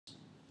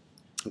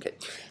Okay,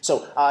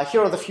 so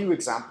here are the few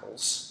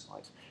examples.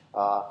 Right?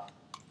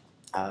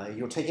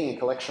 You're taking a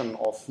collection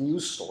of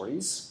news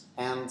stories,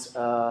 and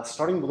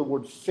starting with the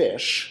word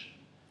fish,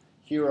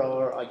 here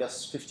are, I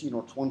guess, 15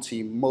 or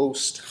 20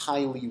 most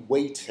highly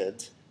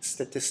weighted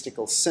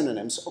statistical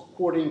synonyms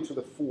according to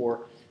the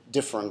 4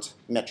 different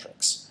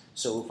metrics.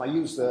 So if I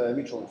use the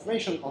mutual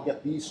information, I'll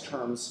get these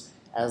terms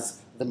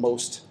as the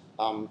most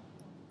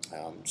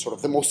sort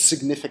of the most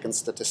significant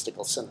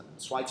statistical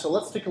synonyms, right? So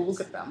let's take a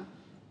look at them.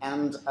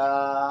 And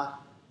are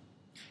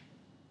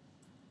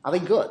they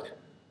good?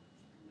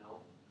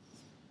 No.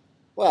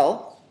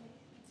 Well,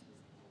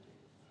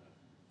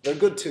 they're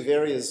good to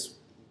various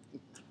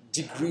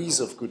degrees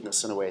of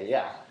goodness in a way,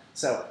 yeah.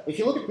 So if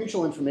you look at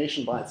mutual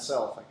information by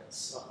itself, I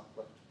guess.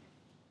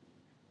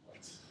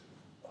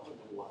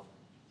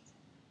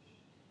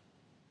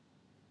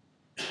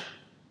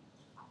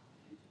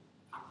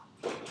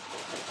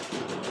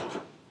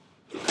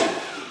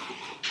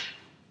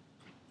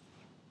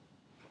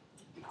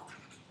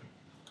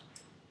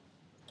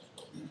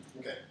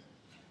 Okay.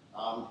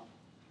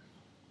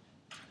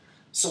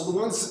 So the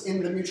ones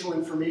in the mutual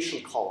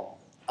information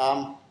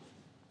column,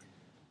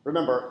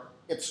 remember,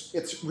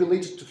 it's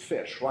related to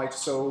fish, right?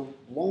 So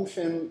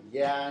longfin,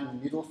 yeah,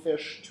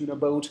 needlefish, tuna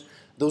boat,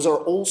 those are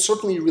all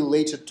certainly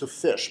related to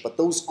fish, but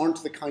those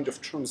aren't the kind of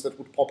terms that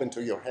would pop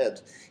into your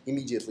head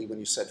immediately when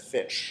you said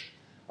fish.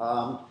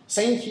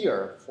 Same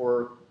here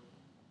for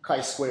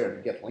chi-squared.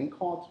 You get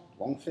lingcod,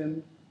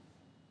 longfin,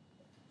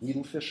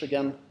 needlefish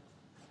again.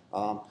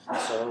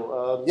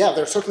 Yeah,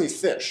 they're certainly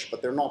fish,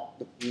 but they're not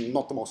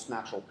the most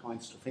natural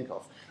kinds to think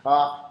of.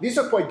 These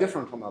are quite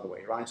different on the other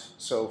way, right?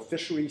 So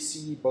fishery,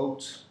 sea,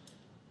 boat,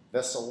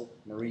 vessel,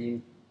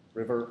 marine,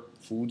 river,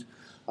 food.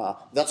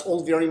 That's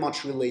all very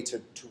much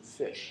related to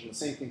fish. And the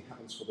same thing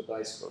happens for the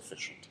dice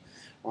coefficient,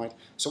 right?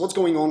 So what's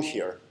going on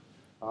here?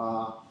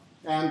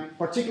 And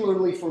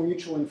particularly for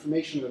mutual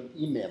information and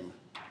EMIM,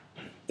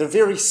 they're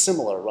very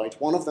similar, right?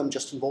 One of them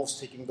just involves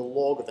taking the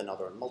log of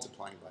another and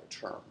multiplying by a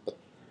term. But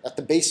at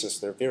the basis,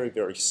 they're very,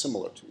 very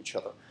similar to each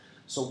other.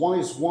 So one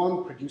is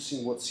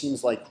producing what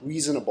seems like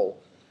reasonable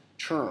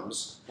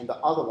terms, and the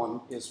other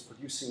one is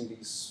producing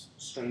these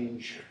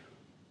strange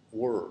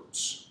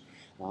words.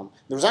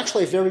 There's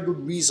actually a very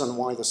good reason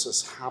why this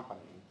is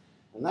happening,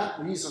 and that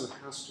reason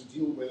has to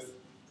do with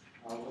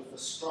the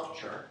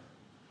structure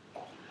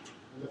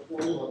and the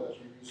formula that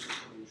you're using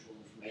for mutual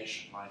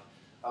information, right?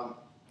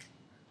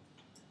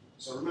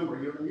 So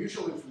remember, your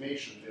mutual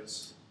information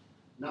is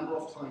number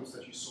of times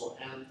that you saw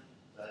A and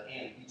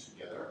B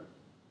together.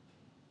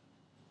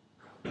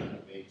 A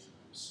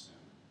times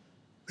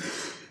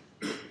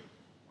N.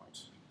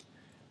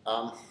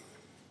 Right.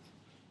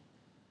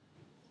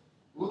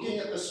 Looking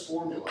at this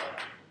formula,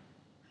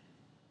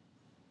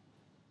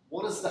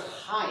 what is the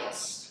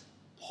highest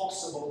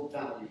possible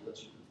value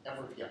that you could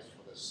ever get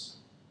for this?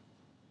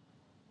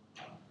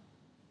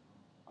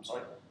 I'm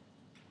sorry?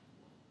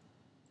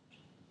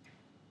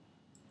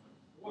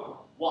 1.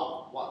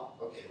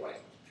 Okay, right.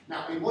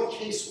 Now, in what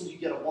case would you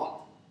get a 1?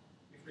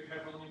 If we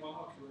have only one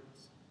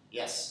occurrence.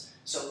 Yes.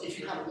 So if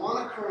you have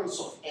one occurrence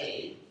of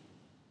A,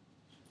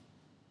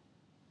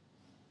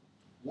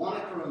 one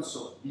occurrence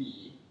of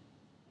B,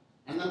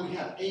 and then we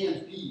have A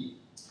and B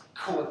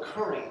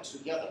co-occurring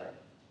together,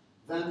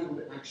 then you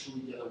would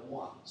actually get a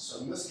 1.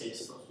 So in this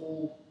case, the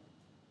whole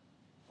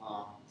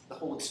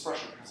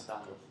expression has a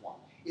value of 1.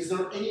 Is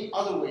there any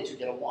other way to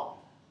get a 1?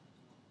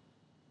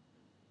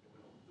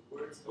 The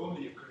words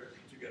only occur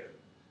together.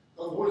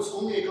 The words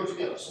only occur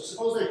together. So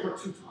suppose they occur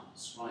 2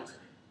 times, right?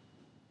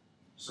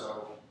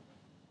 So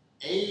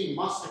A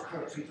must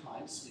occur 2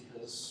 times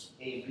because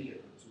A and B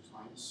occur 2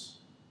 times,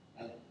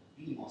 and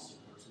B must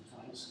occur 2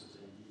 times because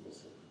A and B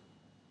must occur.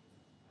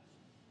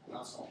 And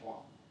that's not 1.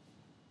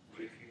 What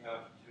if you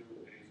have 2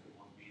 A's and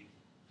 1 B?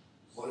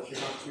 What if you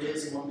have 2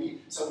 A's and 1 B?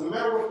 So no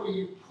matter what way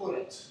you put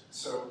it,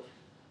 so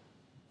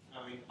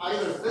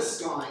either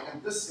this guy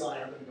and this guy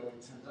are going to go in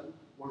tandem,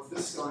 or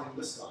this guy and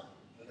this guy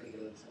are going to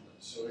go in tandem.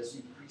 So as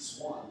you increase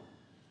one,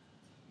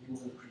 you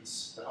will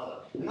increase the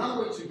other.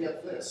 Another way to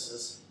get this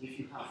is if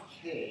you have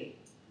K,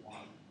 1,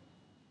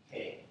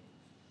 K.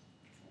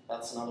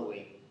 That's another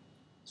way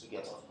to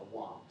get off the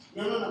 1.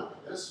 No.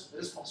 It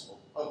is possible.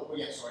 Oh,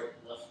 yeah, sorry.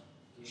 Left.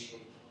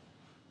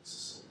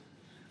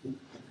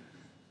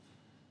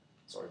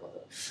 Sorry about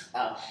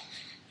that.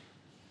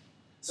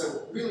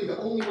 So really, the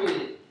only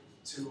way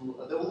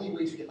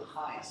to get the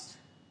highest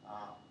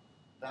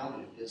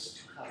value is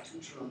to have 2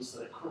 terms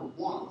that occur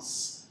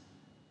once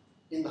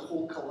in the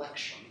whole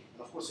collection.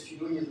 And of course, if you're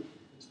doing it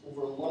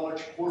over a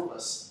large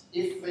corpus,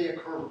 if they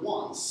occur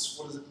once,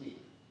 what does it mean?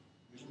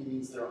 It usually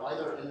means they're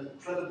either an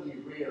incredibly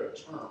rare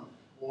term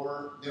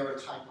or they're a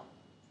typo.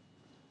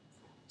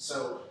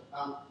 So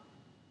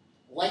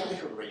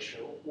likelihood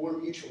ratio or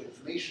mutual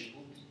information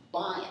will be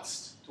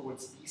biased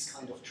towards these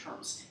kind of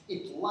terms.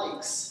 It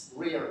likes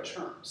rare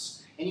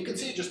terms. And you can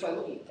see it just by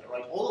looking at that,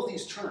 right? All of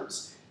these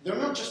terms, they're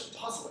not just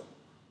puzzling.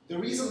 The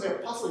reason they're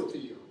puzzling to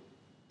you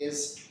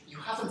is you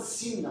haven't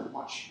seen them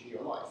much in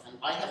your life, and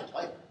I haven't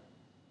either.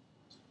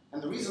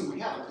 And the reason we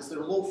haven't is they're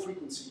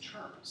low-frequency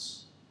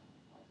terms.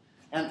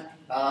 And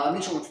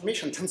mutual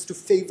information tends to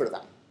favor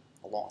them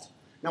a lot.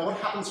 Now, what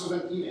happens with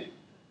an emin?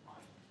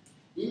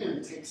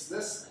 Emin takes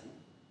this thing,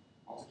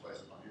 multiplies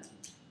it by n.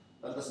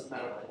 That doesn't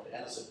matter, by the way.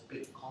 N is a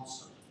big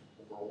constant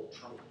over all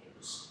term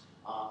layers.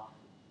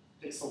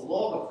 Takes the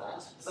log of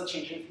that. Does that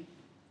change anything?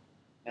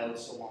 No,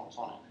 it's still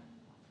monotonic.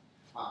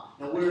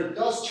 Now, where it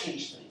does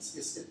change things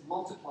is it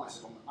multiplies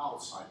it on the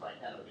outside by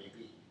n of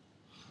AB.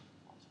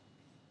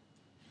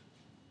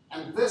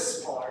 And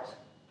this part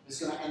is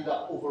going to end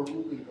up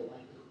overruling the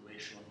length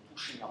equation and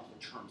pushing up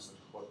the terms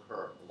that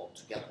occur a lot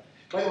together.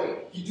 By the way,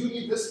 you do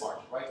need this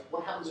part, right?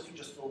 What happens if you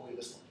just throw away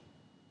this one?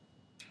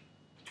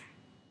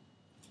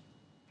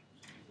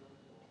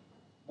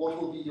 What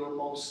will be your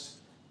most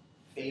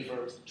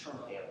favored term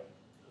pair?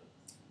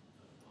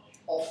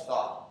 Of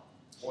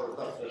the, or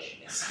the fish,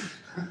 yes.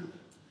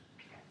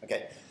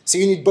 Okay, so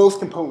you need both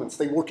components.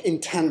 They work in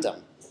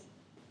tandem.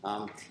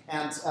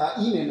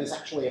 Emin is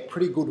actually a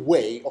pretty good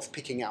way of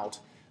picking out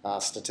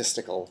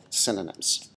statistical synonyms.